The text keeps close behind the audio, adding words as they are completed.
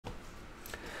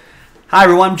Hi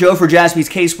everyone, Joe for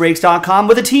JaspysCaseBreaks.com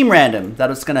with a team random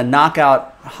that is going to knock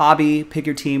out Hobby Pick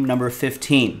Your Team number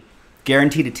 15.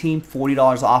 Guaranteed a team,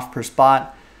 $40 off per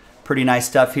spot. Pretty nice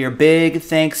stuff here. Big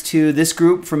thanks to this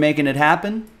group for making it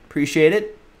happen. Appreciate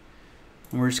it.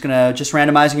 And we're just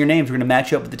randomizing your names. We're going to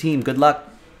match you up with the team. Good luck.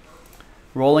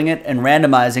 Rolling it and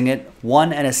randomizing it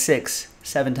 1 and a 6,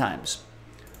 7 times.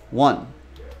 1,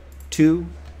 2,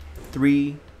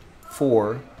 3,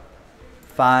 4,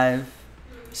 5,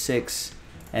 6,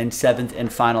 and 7th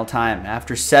and final time.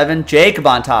 After 7, Jacob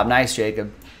on top. Nice,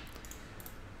 Jacob.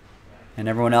 And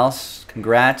everyone else,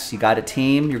 congrats. You got a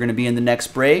team. You're going to be in the next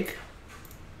break.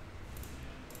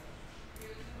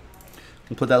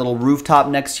 And put that little rooftop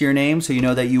next to your name so you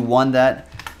know that you won that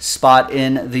spot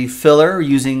in the filler.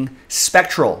 Using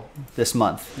Spectral this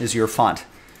month is your font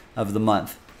of the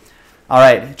month. All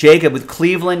right, Jacob with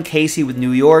Cleveland, Casey with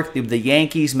New York, with the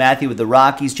Yankees, Matthew with the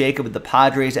Rockies, Jacob with the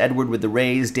Padres, Edward with the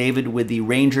Rays, David with the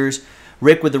Rangers,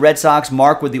 Rick with the Red Sox,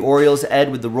 Mark with the Orioles, Ed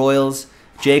with the Royals,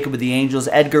 Jacob with the Angels,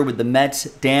 Edgar with the Mets,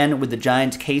 Dan with the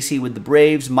Giants, Casey with the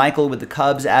Braves, Michael with the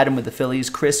Cubs, Adam with the Phillies,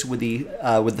 Chris with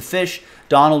the Fish,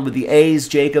 Donald with the A's,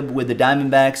 Jacob with the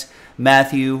Diamondbacks,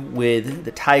 Matthew with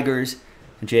the Tigers,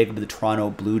 and Jacob with the Toronto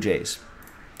Blue Jays.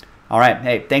 All right,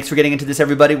 hey, thanks for getting into this,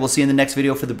 everybody. We'll see you in the next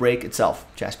video for the break itself.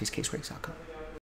 JaspysCaseBreaks.com.